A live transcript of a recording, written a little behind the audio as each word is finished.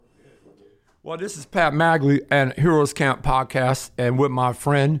Well, this is Pat Magley and Heroes Camp podcast, and with my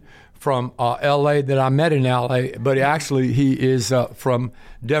friend from L.A. that I met in L.A., but he is from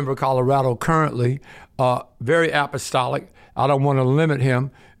Denver, Colorado currently, very apostolic. I don't want to limit him.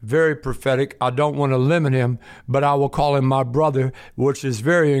 Very prophetic. I don't want to limit him, but I will call him my brother, which is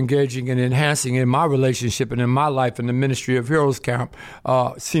very engaging and enhancing in my relationship and in my life in the ministry of Heroes Camp,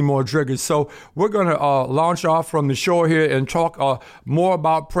 Seymour Driggers. So we're going to launch off from the shore here and talk more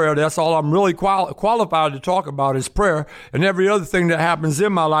about prayer. That's all I'm really qualified to talk about is prayer. And every other thing that happens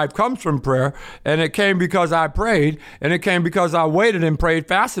in my life comes from prayer. And it came because I prayed, and it came because I waited and prayed,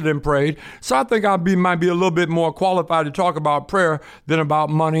 fasted and prayed. So I think might be a little bit more qualified to talk about prayer than about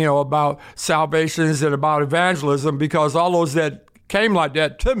money or about salvations and about evangelism, because all those that came like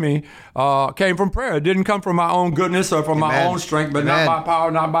that to me came from prayer. It didn't come from my own goodness or from my own strength, but not by power,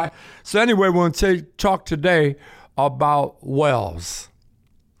 not by... So anyway, we're going to talk today about wells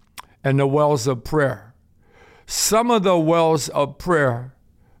and the wells of prayer. Some of the wells of prayer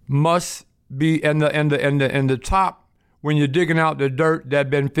must be in the top when you're digging out the dirt that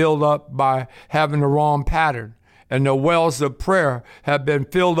been filled up by having the wrong pattern. And the wells of prayer have been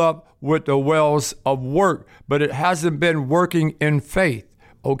filled up with the wells of work, but it hasn't been working in faith,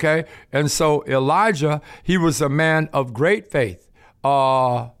 okay? And so Elijah, he was a man of great faith,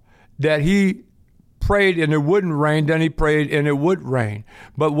 that he prayed and it wouldn't rain, then he prayed and it would rain.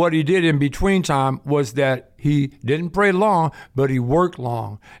 But what he did in between time was that he didn't pray long, but he worked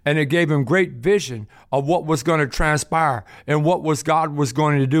long. And it gave him great vision of what was going to transpire and what God was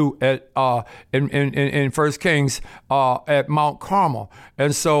going to do at in 1 Kings at Mount Carmel.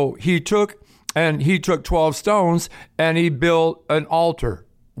 And so he took 12 stones and he built an altar.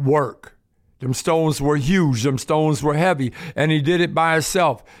 Work. Them stones were huge. Them stones were heavy. And he did it by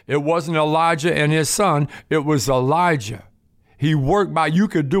himself. It wasn't Elijah and his son. It was Elijah. He worked you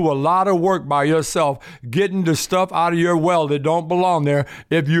could do a lot of work by yourself, getting the stuff out of your well that don't belong there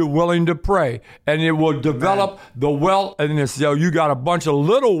if you're willing to pray. And it will develop the well. And you got a bunch of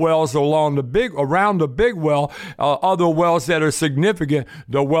little wells around the big well, other wells that are significant.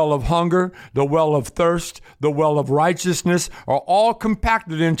 The well of hunger, the well of thirst, the well of righteousness are all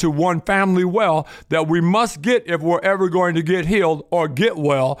compacted into one family well that we must get if we're ever going to get healed or get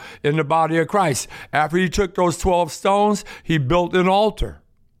well in the body of Christ. After he took those 12 stones, he built an altar.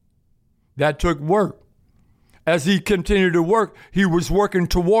 That took work. As he continued to work, he was working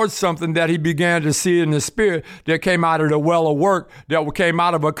towards something that he began to see in the spirit that came out of the well of work, that came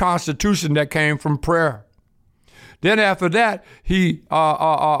out of a constitution that came from prayer. Then after that, he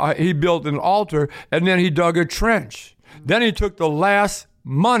built an altar, and then he dug a trench. Then he took the last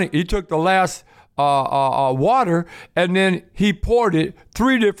water, and then he poured it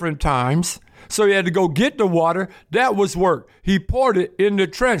 3 different times. So he had to go get the water. That was work. He poured it in the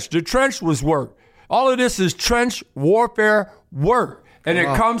trench. The trench was work. All of this is trench warfare work. And it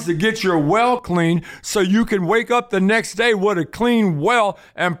comes to get your well clean so you can wake up the next day with a clean well.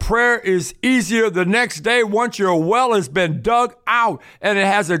 And prayer is easier the next day once your well has been dug out and it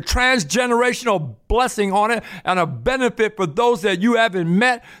has a transgenerational blessing on it and a benefit for those that you haven't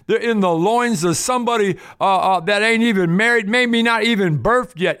met. They're in the loins of somebody that ain't even married, maybe not even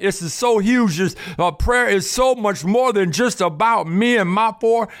birthed yet. This is so huge. Prayer is so much more than just about me and my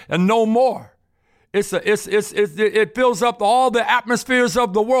 4 and no more. It fills up all the atmospheres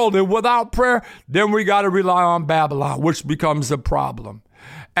of the world. And without prayer, then we got to rely on Babylon, which becomes a problem.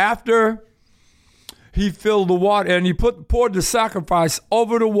 After he filled the water and he poured the sacrifice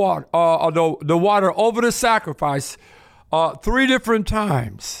over the water, the water over the sacrifice 3 different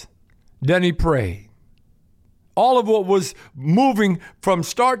times, then he prayed. All of what was moving from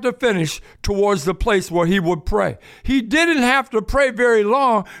start to finish towards the place where he would pray. He didn't have to pray very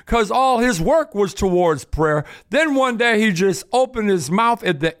long because all his work was towards prayer. Then one day he just opened his mouth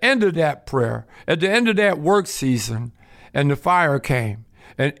at the end of that prayer, at the end of that work season, and the fire came.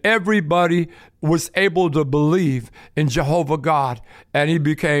 And everybody was able to believe in Jehovah God, and he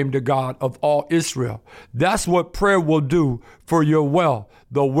became the God of all Israel. That's what prayer will do for your well,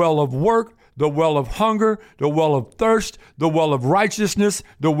 the well of work, the well of hunger, the well of thirst, the well of righteousness,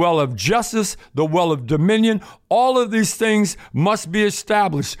 the well of justice, the well of dominion. All of these things must be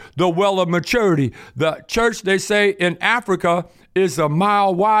established. The well of maturity. The church, they say, in Africa is a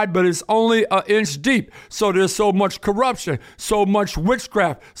mile wide, but it's only an inch deep. So there's so much corruption, so much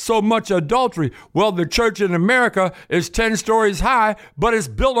witchcraft, so much adultery. Well, the church in America is 10 stories high, but it's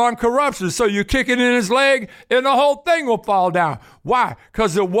built on corruption. So you kick it in his leg and the whole thing will fall down. Why?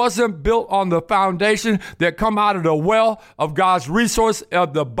 Because it wasn't built on the foundation that come out of the well of God's resource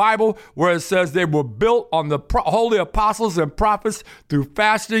of the Bible, where it says they were built on the holy apostles and prophets through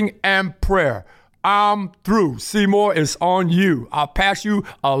fasting and prayer. I'm through. Seymour, it's on you. I'll pass you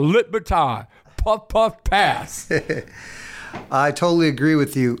a lit baton. Puff, puff, pass. I totally agree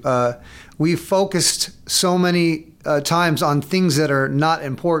with you. We focused so many times on things that are not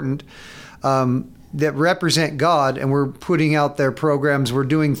important, that represent God, and we're putting out their programs. We're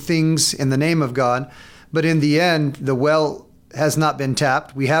doing things in the name of God. But in the end, the well has not been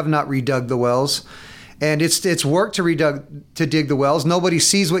tapped. We have not redug the wells. And it's work to dig the wells. Nobody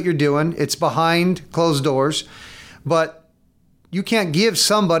sees what you're doing. It's behind closed doors. But you can't give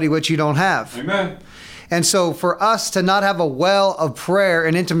somebody what you don't have. Amen. And so for us to not have a well of prayer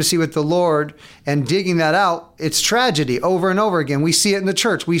and intimacy with the Lord and digging that out, it's tragedy over and over again. We see it in the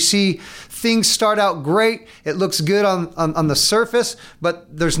church. We see things start out great. It looks good on the surface,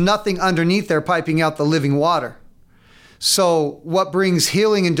 but there's nothing underneath there piping out the living water. So what brings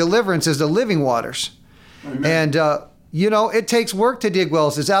healing and deliverance is the living waters. Amen. And, it takes work to dig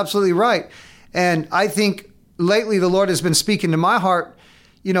wells. It's absolutely right. And I think lately the Lord has been speaking to my heart.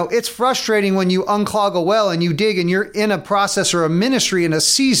 It's frustrating when you unclog a well and you dig and you're in a process or a ministry in a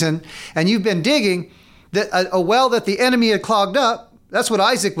season and you've been digging that a well that the enemy had clogged up. That's what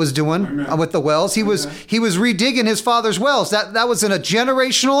Isaac was doing with the wells. He was redigging his father's wells. That was in a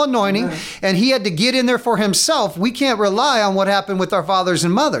generational anointing. Amen. And he had to get in there for himself. We can't rely on what happened with our fathers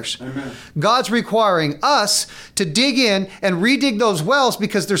and mothers. Amen. God's requiring us to dig in and redig those wells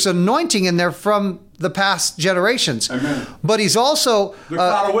because there's anointing in there from the past generations. Amen. But he's also the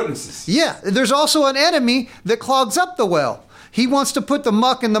cloud of witnesses. Yeah, there's also an enemy that clogs up the well. He wants to put the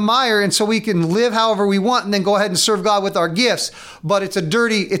muck in the mire, and so we can live however we want, and then go ahead and serve God with our gifts. But it's a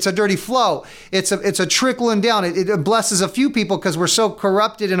dirty flow. It's a trickling down. It blesses a few people because we're so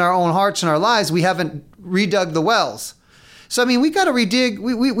corrupted in our own hearts and our lives. We haven't redug the wells. So we got to redig.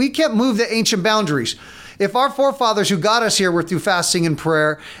 We can't move the ancient boundaries. If our forefathers who got us here were through fasting and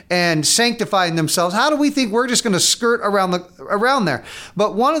prayer and sanctifying themselves, how do we think we're just going to skirt around there?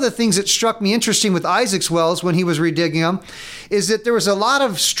 But one of the things that struck me interesting with Isaac's wells when he was redigging them is that there was a lot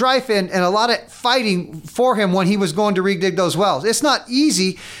of strife and a lot of fighting for him when he was going to redig those wells. It's not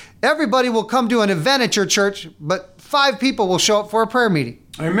easy. Everybody will come to an event at your church, but 5 people will show up for a prayer meeting.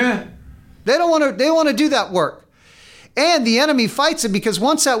 Amen. They want to do that work. And the enemy fights it because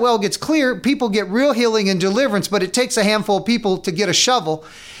once that well gets clear, people get real healing and deliverance, but it takes a handful of people to get a shovel.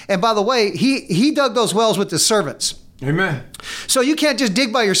 And by the way, he dug those wells with his servants. Amen. So you can't just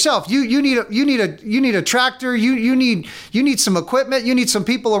dig by yourself. You need a tractor. You need some equipment. You need some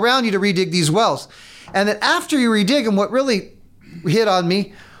people around you to redig these wells. And then after you redig them, what really hit on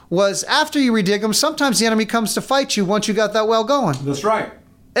me was after you redig them, sometimes the enemy comes to fight you once you got that well going. That's right.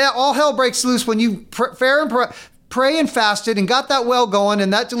 All hell breaks loose when you pray and fasted and got that well going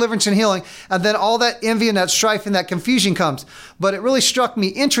and that deliverance and healing, and then all that envy and that strife and that confusion comes. But it really struck me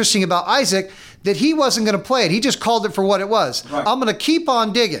interesting about Isaac that he wasn't going to play it. He just called it for what it was. Right. I'm going to keep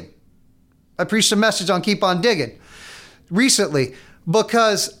on digging. I preached a message on keep on digging recently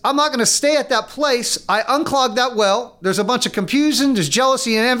because I'm not going to stay at that place. I unclogged that well. There's a bunch of confusion. There's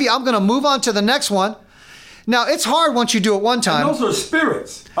jealousy and envy. I'm going to move on to the next one. Now, it's hard once you do it one time. And those are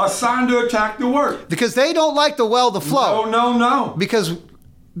spirits assigned to attack the work. Because they don't like the well to flow. No. Because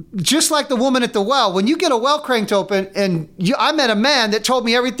just like the woman at the well, when you get a well cranked open, I met a man that told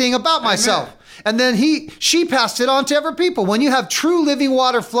me everything about myself. Amen. And then she passed it on to other people. When you have true living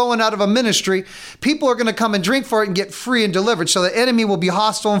water flowing out of a ministry, people are going to come and drink for it and get free and delivered. So the enemy will be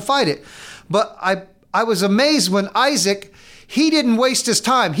hostile and fight it. But I was amazed when Isaac... He didn't waste his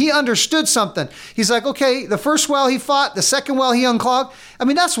time. He understood something. He's like, okay, the first well he fought, the second well he unclogged.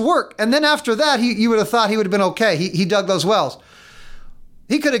 That's work. And then after that, you would have thought he would have been okay. He dug those wells.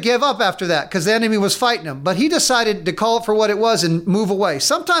 He could have gave up after that because the enemy was fighting him. But he decided to call it for what it was and move away.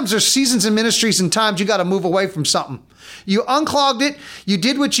 Sometimes there's seasons in ministries and times you got to move away from something. You unclogged it. You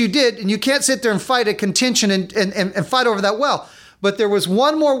did what you did. And you can't sit there and fight a contention and fight over that well. But there was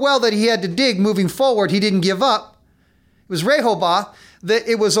one more well that he had to dig moving forward. He didn't give up. It was Rehoboth, that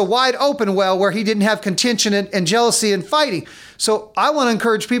it was a wide open well where he didn't have contention and jealousy and fighting. So I want to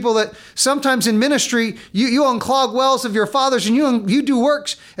encourage people that sometimes in ministry, you unclog wells of your fathers and you do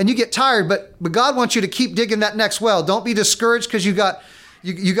works and you get tired, but God wants you to keep digging that next well. Don't be discouraged because you got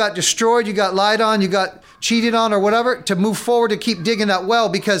destroyed, you got lied on, you got cheated on or whatever, to move forward to keep digging that well,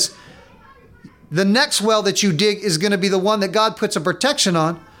 because the next well that you dig is going to be the one that God puts a protection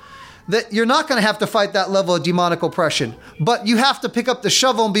on. That you're not going to have to fight that level of demonic oppression. But you have to pick up the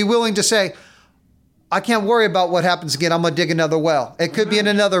shovel and be willing to say, I can't worry about what happens again. I'm going to dig another well. It could be in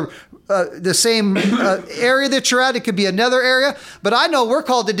another, the same area that you're at. It could be another area. But I know we're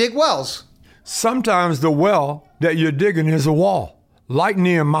called to dig wells. Sometimes the well that you're digging is a wall, like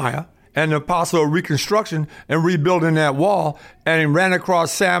Nehemiah and the apostle of reconstruction and rebuilding that wall, and he ran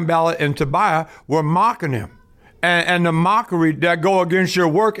across Sanballat and Tobiah were mocking him. And the mockery that go against your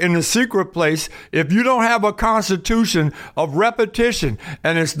work in the secret place, if you don't have a constitution of repetition,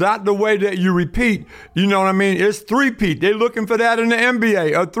 and it's not the way that you repeat, you know what I mean? It's three-peat. They're looking for that in the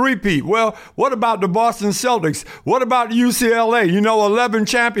NBA, a three-peat. Well, what about the Boston Celtics? What about UCLA? 11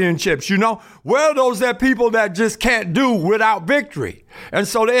 championships, Where are those that people that just can't do without victory? And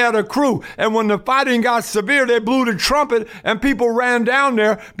so they had a crew. And when the fighting got severe, they blew the trumpet and people ran down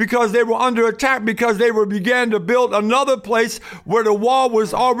there because they were under attack, because they began to build another place where the wall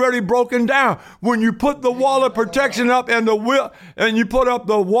was already broken down. When you put the wall of protection up and you put up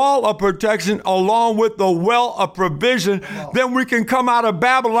the wall of protection along with the well of provision, then we can come out of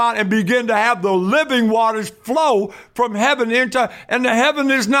Babylon and begin to have the living waters flow from heaven into, and the heaven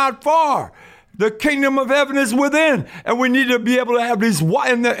is not far. The kingdom of heaven is within, and we need to be able to have these.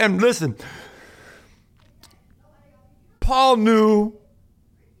 And listen, Paul knew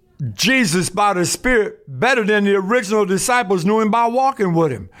Jesus by the Spirit better than the original disciples knew him by walking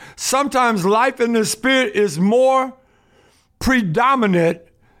with him. Sometimes life in the Spirit is more predominant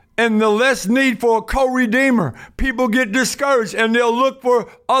and the less need for a co-redeemer. People get discouraged and they'll look for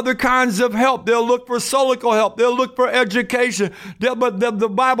other kinds of help. They'll look for solical help. They'll look for education. But the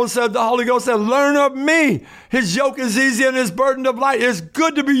Bible said, the Holy Ghost said, learn of me. His yoke is easy and his burden of light. It's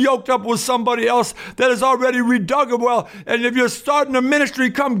good to be yoked up with somebody else that is already redug well. And if you're starting a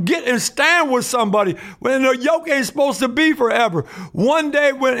ministry, come get and stand with somebody. When the yoke ain't supposed to be forever. One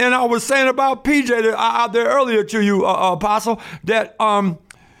day and I was saying about PJ out there earlier to you, Apostle, that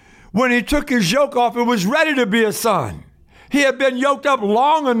when he took his yoke off, it was ready to be a son. He had been yoked up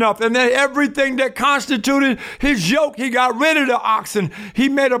long enough, and then everything that constituted his yoke, he got rid of the oxen. He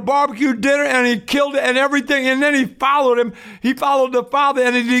made a barbecue dinner, and he killed it and everything, and then he followed him. He followed the Father,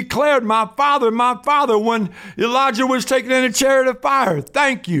 and he declared, my Father, when Elijah was taken in a chariot of fire.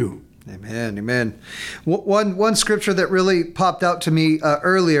 Thank you. Amen, amen. One scripture that really popped out to me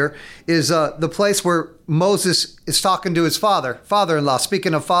earlier is the place where Moses is talking to his father-in-law.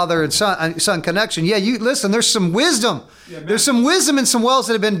 Speaking of father and son connection. Yeah, you listen, there's some wisdom. Yeah, there's some wisdom in some wells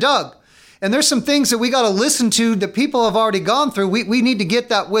that have been dug. And there's some things that we got to listen to that people have already gone through. We need to get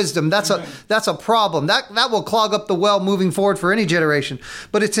that wisdom. That's a problem. That will clog up the well moving forward for any generation.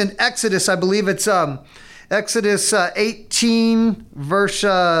 But it's in Exodus, I believe it's Exodus 18, verse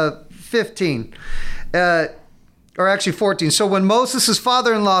 15. Or actually 14. So when Moses'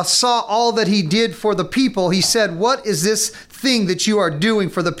 father-in-law saw all that he did for the people, he said, what is this thing that you are doing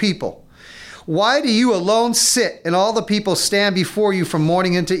for the people? Why do you alone sit and all the people stand before you from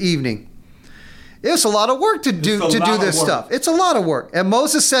morning into evening? It's a lot of work to do this stuff. It's a lot of work. And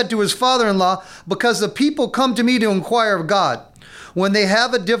Moses said to his father-in-law, because the people come to me to inquire of God. When they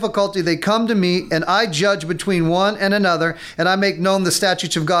have a difficulty, they come to me, and I judge between one and another, and I make known the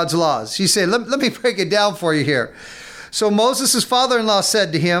statutes of God's laws. He said, let me break it down for you here. So Moses' father-in-law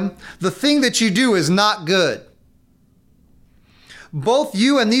said to him, the thing that you do is not good. Both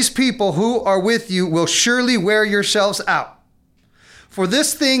you and these people who are with you will surely wear yourselves out. For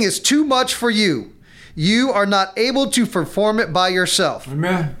this thing is too much for you. You are not able to perform it by yourself.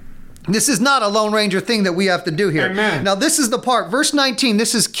 Amen. This is not a Lone Ranger thing that we have to do here. Amen. Now, this is the part, verse 19,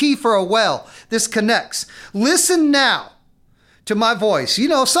 this is key for a well. This connects. Listen now to my voice.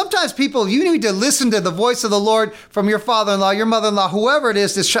 Sometimes people, you need to listen to the voice of the Lord from your father-in-law, your mother-in-law, whoever it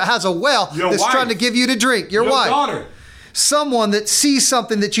is that has a well that's trying to give you to drink. Your wife. Daughter. Someone that sees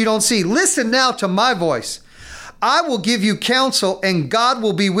something that you don't see. Listen now to my voice. I will give you counsel, and God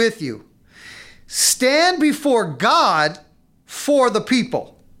will be with you. Stand before God for the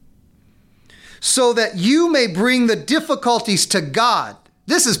people, so that you may bring the difficulties to God.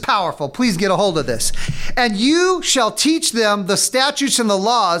 This is powerful. Please get a hold of this. And you shall teach them the statutes and the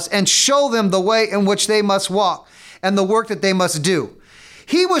laws and show them the way in which they must walk and the work that they must do.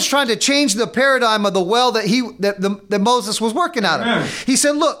 He was trying to change the paradigm of the well that Moses was working out of. He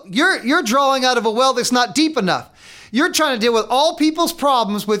said, look, you're drawing out of a well that's not deep enough. You're trying to deal with all people's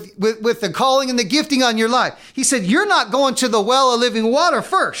problems with the calling and the gifting on your life. He said, you're not going to the well of living water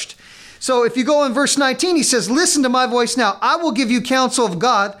first. So if you go in verse 19, he says, listen to my voice now. I will give you counsel of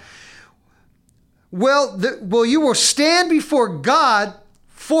God. Well, you will stand before God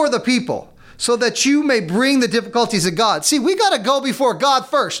for the people. so that you may bring the difficulties of God. See, we got to go before God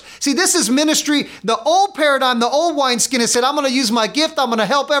first. See, this is ministry. The old paradigm, the old wineskin has said, I'm going to use my gift. I'm going to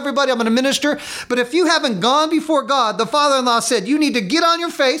help everybody. I'm going to minister. But if you haven't gone before God, the father-in-law said, you need to get on your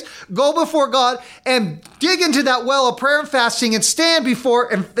face, go before God, and dig into that well of prayer and fasting and stand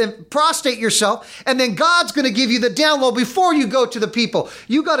before and prostrate yourself. And then God's going to give you the download before you go to the people.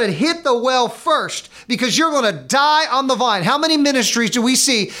 You got to hit the well first because you're going to die on the vine. How many ministries do we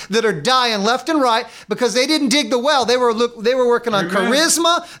see that are dying left and right because they didn't dig the well? They were working on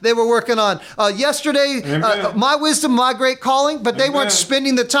charisma. They were working on yesterday, my wisdom, my great calling, but they weren't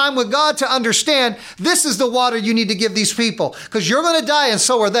spending the time with God to understand this is the water you need to give these people because you're going to die and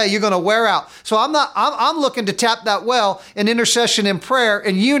so are they. You're going to wear out. So I'm looking to tap that well in intercession and prayer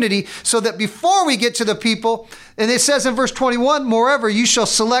and unity so that before we get to the people, and it says in verse 21, moreover, you shall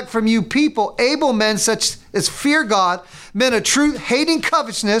select from you people, able men such as fear God, men of truth, hating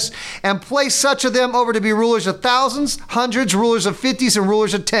covetousness, and place such of them over to be rulers of thousands, hundreds, rulers of 50s, and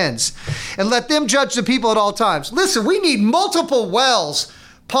rulers of 10s. And let them judge the people at all times. Listen, we need multiple wells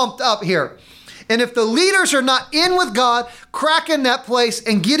pumped up here. And if the leaders are not in with God, cracking that place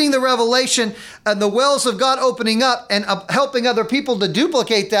and getting the revelation and the wells of God opening up and helping other people to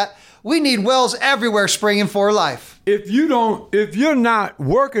duplicate that, we need wells everywhere springing for life. If you're not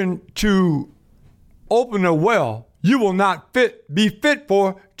working to open a well, you will not be fit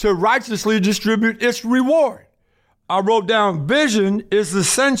for to righteously distribute its reward. I wrote down vision is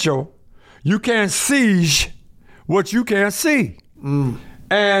essential. You can't seize what you can't see.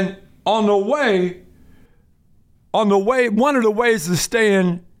 And on the way, one of the ways of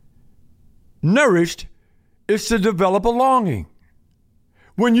staying nourished is to develop a longing.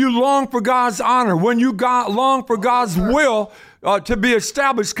 When you long for God's honor, when you long for God's will to be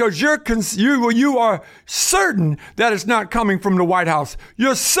established, because you are certain that it's not coming from the White House.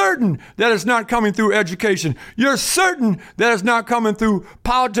 You're certain that it's not coming through education. You're certain that it's not coming through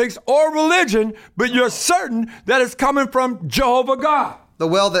politics or religion, but you're certain that it's coming from Jehovah God. The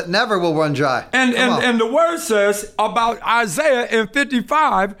well that never will run dry. And the word says about Isaiah in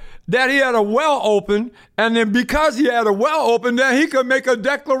 55 that he had a well open, and then because he had a well open, then he could make a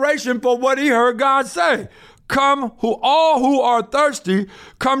declaration for what he heard God say. Come, all who are thirsty,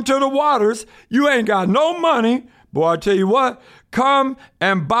 come to the waters. You ain't got no money. Boy, I tell you what, come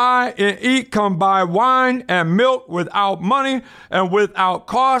and buy and eat. Come buy wine and milk without money and without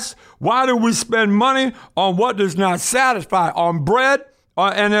cost. Why do we spend money on what does not satisfy? On bread?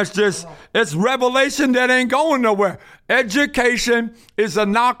 And it's revelation that ain't going nowhere. Education is a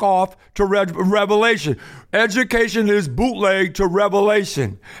knockoff to revelation. Education is bootleg to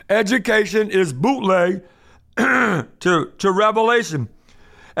revelation. Education is bootleg to revelation.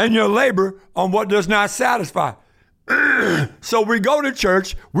 And your labor on what does not satisfy. So we go to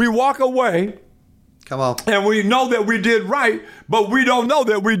church, we walk away. Come on. And we know that we did right, but we don't know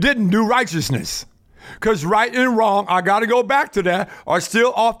that we didn't do righteousness. Because right and wrong, I got to go back to that, are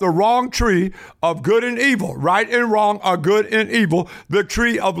still off the wrong tree of good and evil. Right and wrong are good and evil. The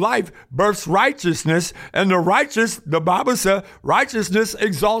tree of life births righteousness, and the righteous, the Bible says, righteousness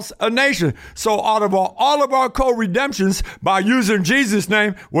exalts a nation. So out of all of our co-redemptions, by using Jesus'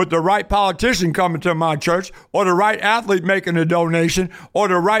 name with the right politician coming to my church, or the right athlete making a donation, or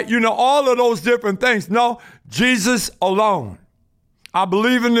the right, all of those different things. No, Jesus alone. I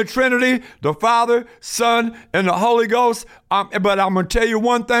believe in the Trinity, the Father, Son, and the Holy Ghost. But I'm going to tell you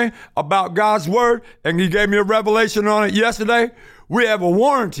one thing about God's Word, and He gave me a revelation on it yesterday. We have a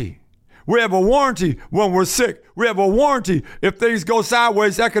warranty. We have a warranty when we're sick. We have a warranty if things go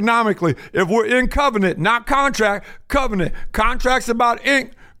sideways economically. If we're in covenant, not contract, covenant. Contract's about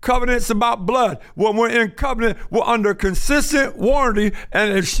ink. Covenant's about blood. When we're in covenant, we're under consistent warranty,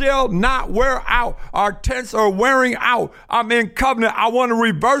 and it shall not wear out. Our tents are wearing out. I'm in covenant. I want to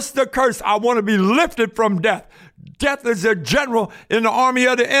reverse the curse. I want to be lifted from death. Death is a general in the army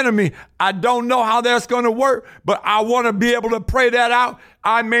of the enemy. I don't know how that's going to work, but I want to be able to pray that out.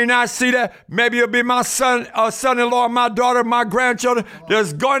 I may not see that. Maybe it'll be my son-in-law, my daughter, my grandchildren.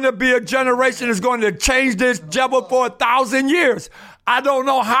 There's going to be a generation that's going to change this devil for 1,000 years. I don't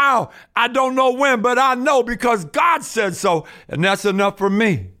know how. I don't know when, but I know because God said so, and that's enough for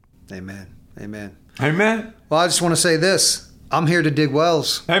me. Amen. Amen. Amen. Well, I just want to say this. I'm here to dig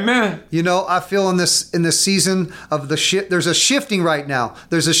wells. Amen. I feel in this season of the shift, there's a shifting right now.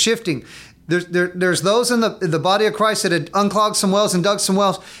 There's a shifting. There's those in the body of Christ that had unclogged some wells and dug some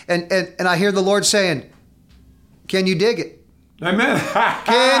wells, and I hear the Lord saying, "Can you dig it?" Amen.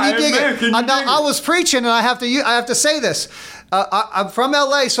 Can you dig it? I was preaching, and I have to say this. I'm from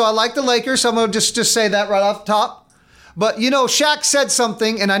LA, so I like the Lakers. So I'm going to just say that right off the top. But, you know, Shaq said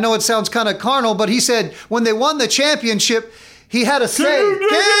something, and I know it sounds kind of carnal, but he said when they won the championship, he had to say, can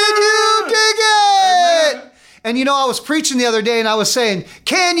you dig it? Amen. And, you know, I was preaching the other day and I was saying,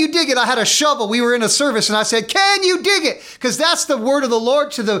 can you dig it? I had a shovel. We were in a service and I said, can you dig it? Because that's the word of the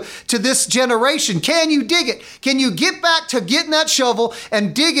Lord to this generation. Can you dig it? Can you get back to getting that shovel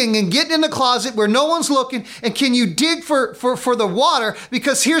and digging and getting in the closet where no one's looking? And can you dig for the water?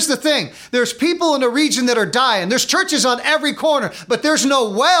 Because here's the thing. There's people in the region that are dying. There's churches on every corner, but there's no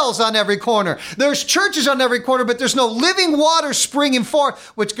wells on every corner. There's churches on every corner, but there's no living water springing forth,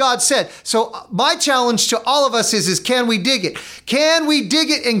 which God said. So my challenge to all of us is can we dig it? Can we dig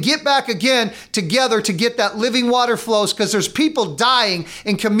it and get back again together to get that living water flows? Because there's people dying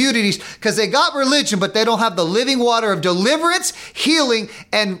in communities because they got religion, but they don't have the living water of deliverance, healing,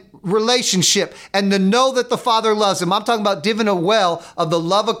 and relationship, and to know that the Father loves them. I'm talking about digging a well of the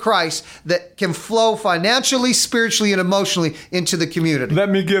love of Christ that can flow financially, spiritually, and emotionally into the community. Let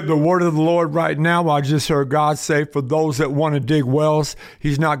me give the word of the Lord right now. I just heard God say for those that want to dig wells,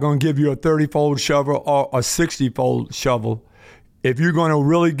 he's not going to give you a 30-fold shovel or a 60-fold shovel. If you're going to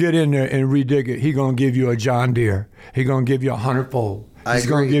really get in there and redig it, he's going to give you a John Deere. He's going to give you 100-fold. He's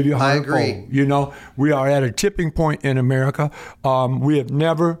going to give you 100-fold. You know, we are at a tipping point in America. We have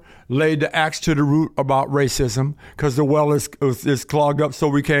never laid the axe to the root about racism because the well is clogged up so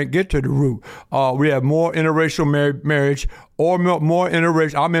we can't get to the root. We have more interracial marriage or more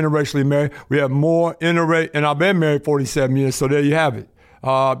interracial. I'm interracially married. We have more interracial, and I've been married 47 years, so there you have it.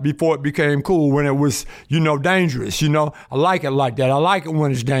 Before it became cool, when it was, you know, dangerous. You know, I like it like that. I like it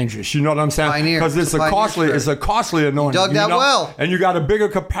when it's dangerous. You know what I'm saying? Because it's a costly anointing. Dug that well. And you got a bigger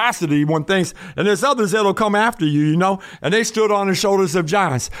capacity when things, and there's others that'll come after you, you know, and they stood on the shoulders of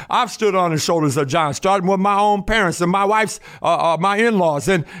giants. I've stood on the shoulders of giants, starting with my own parents and my wife's, my in-laws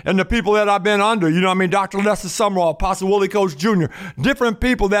and the people that I've been under. You know what I mean? Dr. Lester Summerall, Apostle Willie Coach Jr., different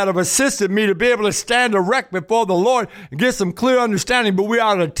people that have assisted me to be able to stand erect before the Lord and get some clear understanding. But we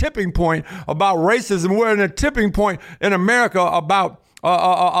are at a tipping point about racism. We're at a tipping point in America about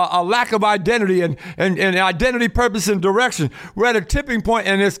a lack of identity and identity, purpose, and direction. We're at a tipping point,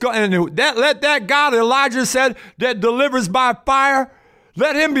 and let that God Elijah said that delivers by fire,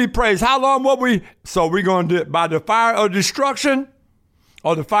 let him be praised. How long will we? So we're going to do it by the fire of destruction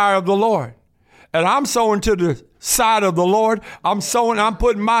or the fire of the Lord. And I'm sowing to the side of the Lord. I'm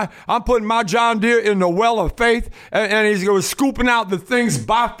putting my John Deere in the well of faith, and he's going scooping out the things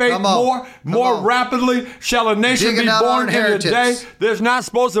by faith more rapidly. Shall a nation be born in a day? There's not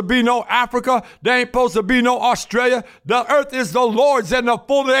supposed to be no Africa. There ain't supposed to be no Australia. The earth is the Lord's and the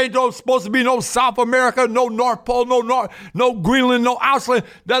full. There ain't supposed to be no South America, no North Pole, no Greenland, no Iceland.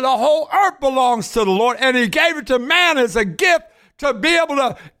 That the whole earth belongs to the Lord, and he gave it to man as a gift to be able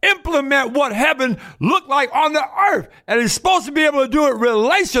to implement what heaven looked like on the earth. And he's supposed to be able to do it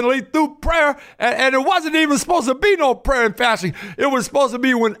relationally through prayer. And it wasn't even supposed to be no prayer and fasting. It was supposed to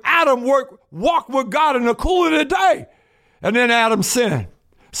be when Adam walked with God in the cool of the day. And then Adam sinned.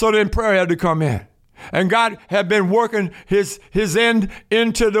 So then prayer had to come in. And God had been working his end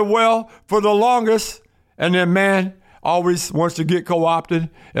into the well for the longest. And then man always wants to get co-opted.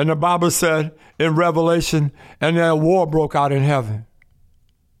 And the Bible said in Revelation, and then a war broke out in heaven.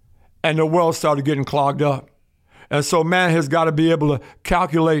 And the well started getting clogged up. And so man has got to be able to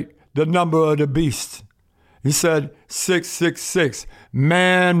calculate the number of the beast. He said 666.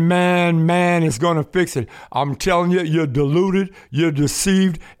 Man is going to fix it. I'm telling you, you're deluded, you're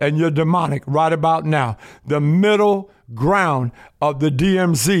deceived, and you're demonic right about now. The middle ground of the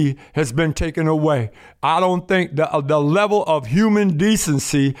DMZ has been taken away. I don't think the level of human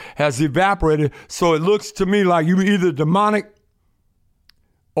decency has evaporated. So it looks to me like you're either demonic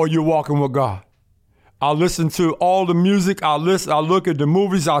or you're walking with God. I listen to all the music. I look at the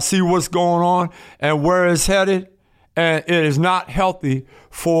movies. I see what's going on and where it's headed. And it is not healthy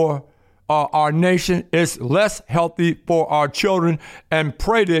for our nation. It's less healthy for our children. And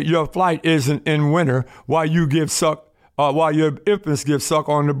pray that your flight isn't in winter while your infants give suck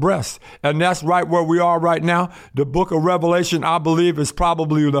on the breast. And that's right where we are right now. The book of Revelation, I believe, is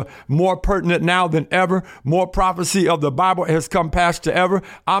probably the more pertinent now than ever. More prophecy of the Bible has come past to ever.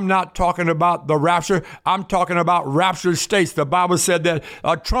 I'm not talking about the rapture. I'm talking about raptured states. The Bible said that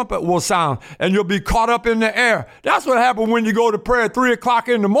a trumpet will sound and you'll be caught up in the air. That's what happened when you go to prayer at 3 o'clock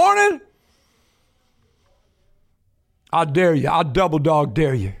in the morning. I dare you. I double dog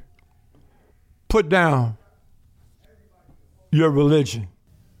dare you. Put down your religion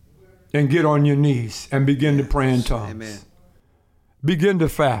and get on your knees and begin to pray in tongues. Amen. Begin to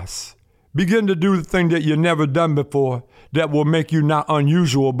fast. Begin to do the thing that you've never done before that will make you not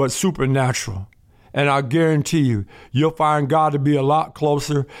unusual but supernatural. And I guarantee you, you'll find God to be a lot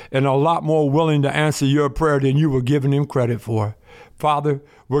closer and a lot more willing to answer your prayer than you were giving him credit for. Father,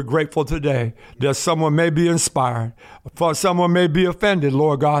 we're grateful today that someone may be inspired, for someone may be offended,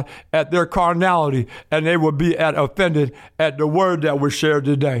 Lord God, at their carnality, and they will be offended at the word that was shared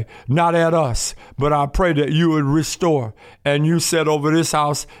today, not at us. But I pray that you would restore. And you said over this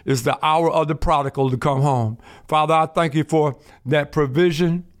house is the hour of the prodigal to come home. Father, I thank you for that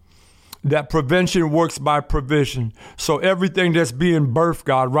provision. That prevention works by provision. So everything that's being birthed,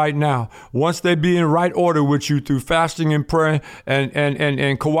 God, right now, once they be in right order with you through fasting and prayer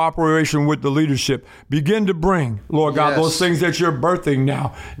and cooperation with the leadership, begin to bring, Lord God, those things that you're birthing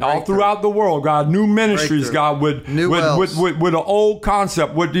now, all throughout the world, God, new ministries, God, with an old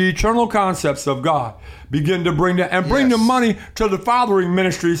concept, with the eternal concepts of God. Begin to bring that and bring the money to the fathering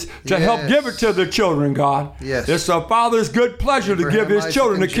ministries to help give it to the children, God. It's a father's good pleasure to give his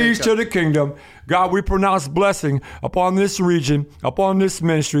children the keys to the kingdom. God, we pronounce blessing upon this region, upon this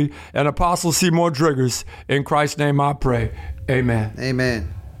ministry, and Apostle Seymour Driggers. In Christ's name I pray. Amen.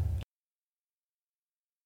 Amen.